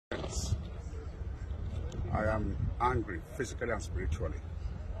I am angry physically and spiritually.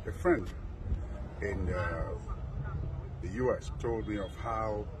 A friend in the US told me of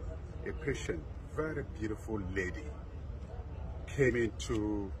how a patient, very beautiful lady, came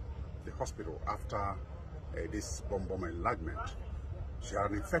into the hospital after this bumbum enlargement. She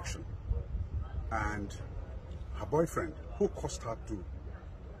had an infection, and her boyfriend, who caused her to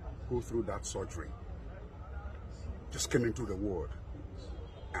go through that surgery, just came into the ward,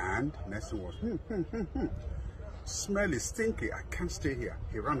 and next thing was, smelly, stinky, I can't stay here.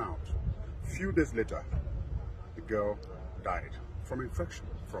 He ran out. A few days later, the girl died from infection,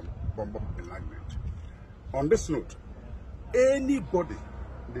 from bumbum enlargement. On this note, anybody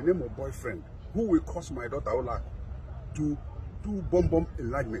in the name of boyfriend who will cause my daughter Ola to do bumbum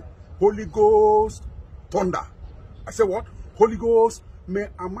enlargement, Holy Ghost thunder. I say what? Holy Ghost, may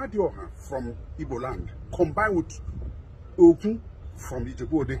Amadioha from Igbo land combine with Ogun from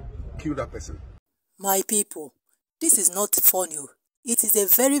Ijebode kill that person. My people, this is not funny. It is a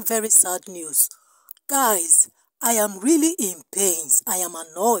very, very sad news. Guys, I am really in pains. I am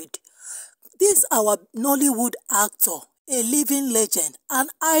annoyed. This our Nollywood actor, a living legend, an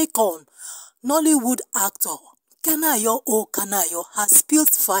icon, Nollywood actor, Kanayo Kanayo, has spilled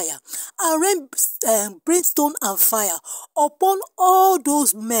fire and rained brimstone and fire upon all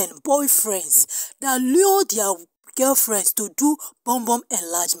those men, boyfriends, that lure their girlfriends to do bumbum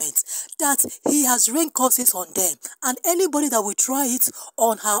enlargement, that he has rained curses on them, and anybody that will try it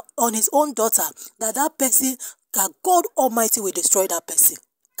on his own daughter, that person, that God Almighty will destroy that person.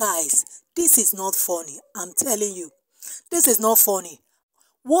 Guys, this is not funny. I'm telling you, this is not funny.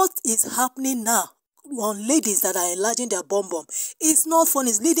 What is happening now on ladies that are enlarging their bumbum is not funny.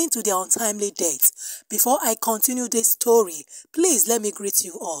 It's leading to their untimely death. Before I continue this story, please let me greet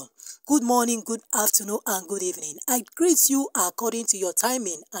you all. Good morning, good afternoon, and good evening. I greet you according to your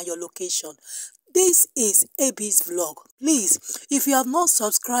timing and your location. This is AB's vlog. Please, if you have not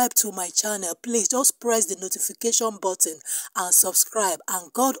subscribed to my channel, please just press the notification button and subscribe,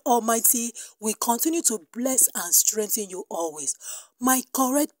 and God Almighty will continue to bless and strengthen you always. My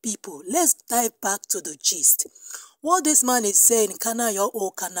correct people, let's dive back to the gist. What this man is saying, Kanayo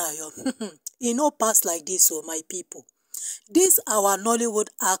Kanayo, he no pass like this, oh my people. This our Nollywood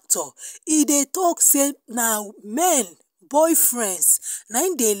actor, he dey talk say now men, boyfriends, now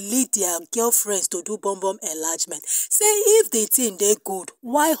they lead their girlfriends to do bumbum enlargement. Say if they think they good,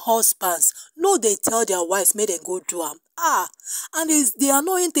 why husbands no they tell their wives make them go do them? And the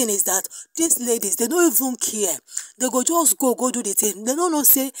annoying thing is that these ladies, they don't even care. They go just go do the thing. They don't know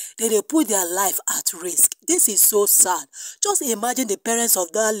say they put their life at risk. This is so sad. Just imagine the parents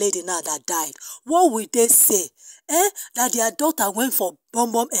of that lady now that died. What would they say? That their daughter went for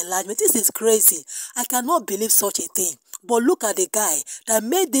bumbum enlargement. This is crazy. I cannot believe such a thing. But look at the guy that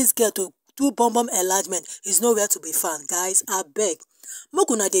made this girl to do bumbum enlargement is nowhere to be found. Guys, I beg.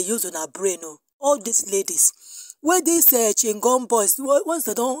 Mokuna they use on her brain. All these ladies. Where these chingom boys, once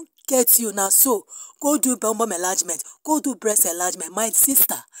they don't get you now, so go do bumbum enlargement, go do breast enlargement. My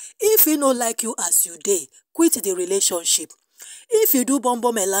sister, if he no like you as you dey, quit the relationship. If you do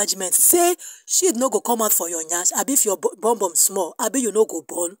bumbum enlargement, say shit no go come out for your nyash, abi if your bumbum small, abi you no go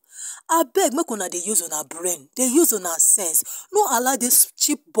born. I beg, make una dey use on her brain, they use on her sense. No allow these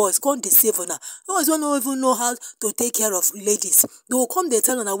cheap boys come deceive una. Boys don't even know how to take care of ladies. They will come, they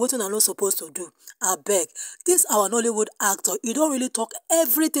tell una what una not supposed to do. I beg, this our Nollywood actor, you don't really talk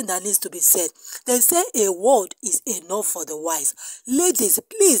everything that needs to be said. They say a word is enough for the wise. Ladies,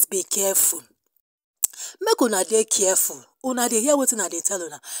 please be careful. Make una dey careful. Una dey hear wetin I dey tell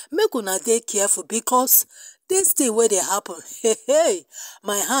una. Make una dey careful, because this thing where they happen, hey,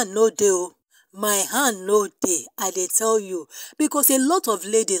 my hand no dey o. My hand no dey. I dey tell you, because a lot of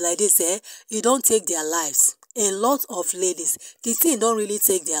ladies like this, you don't take their lives. A lot of ladies, the thing don't really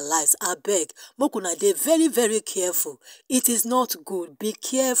take their lives. I beg, make una dey very, very careful. It is not good. Be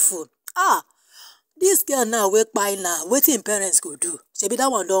careful. This girl now wake by now, wetin parents go do? Shebi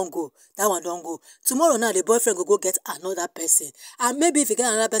that one don't go, that one don't go. Tomorrow now the boyfriend go get another person, and maybe if you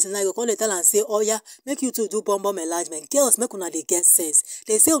get another person now, you go come tell and say, oh yeah, make you to do bumbum enlargement. Girls, make una dey get sense.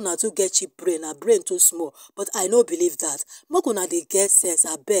 They say una too get cheap brain, a brain too small, but I no believe that. Make una dey get sense.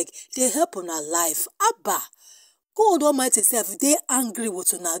 I beg, they help una life. Abba, God Almighty self, they angry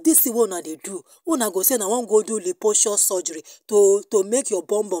with una. This is what una they do. Una go say na wan go do liposuction surgery to make your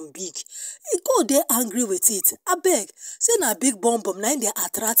bumbum big. God they angry with it. I beg, say na big bumbum, na they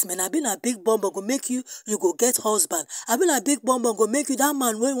attract men. I been a big bumbum go make you go get husband. I been a big bumbum go make you that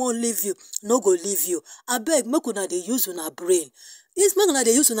man when won't leave you, no go leave you. I beg, make una they use una brain. It's make una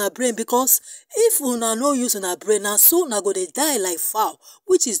dey use una brain, because if una no use una brain, na so una go dey die like fowl,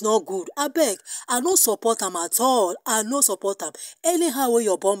 which is not good. Abeg, I no support am at all. I no support am. Anyhow wey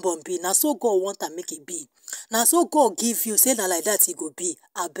your bumbum be, na so God want am make e be. Na so God give you, say na like that e go be.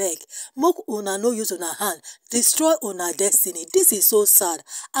 Abeg, make una no use una hand destroy una destiny. This is so sad.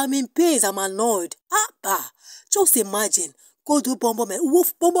 I'm in pain. I'm annoyed. Just imagine, go do bumbum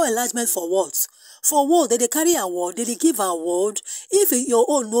enlargement for what? For what? They carry award, they give award. If your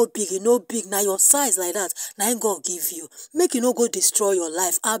own no big, e no big, na your size like that, na God give you. Make you no go destroy your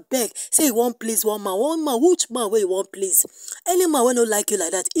life. Abeg, say you wan please one man, which man wey you wan please? Any man wey no like you like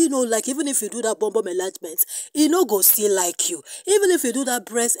that, he no like. Even if you do that bumbum enlargement, he no go still like you. Even if you do that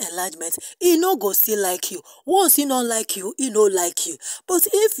breast enlargement, he no go still like you. Once he no like you, he no like you. But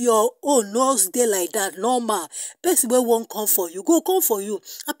if your own no dey like that, normal, person wey wan come for you go come for you,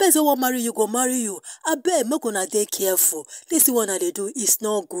 and person wey wan marry you go marry you. Abeg, make una dey careful. This one that they do is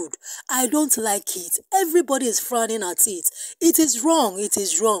not good. I don't like it. Everybody is frowning at it. It is wrong. It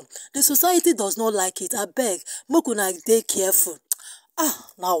is wrong. The society does not like it. Abeg, make una dey careful.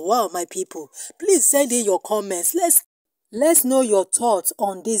 Now wow, my people. Please send in your comments. Let's know your thoughts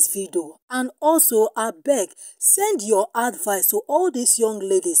on this video. And also, abeg, send your advice to all these young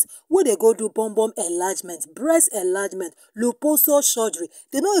ladies wey dey go do bumbum enlargement, breast enlargement, liposuction surgery.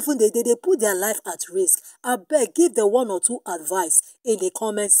 They no even they put their life at risk. Abeg, give them one or two advice in the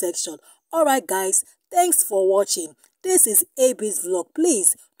comment section. Alright guys, thanks for watching. This is AB's vlog.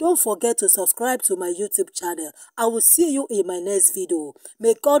 Please don't forget to subscribe to my YouTube channel. I will see you in my next video.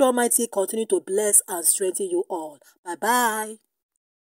 May God Almighty continue to bless and strengthen you all. Bye bye.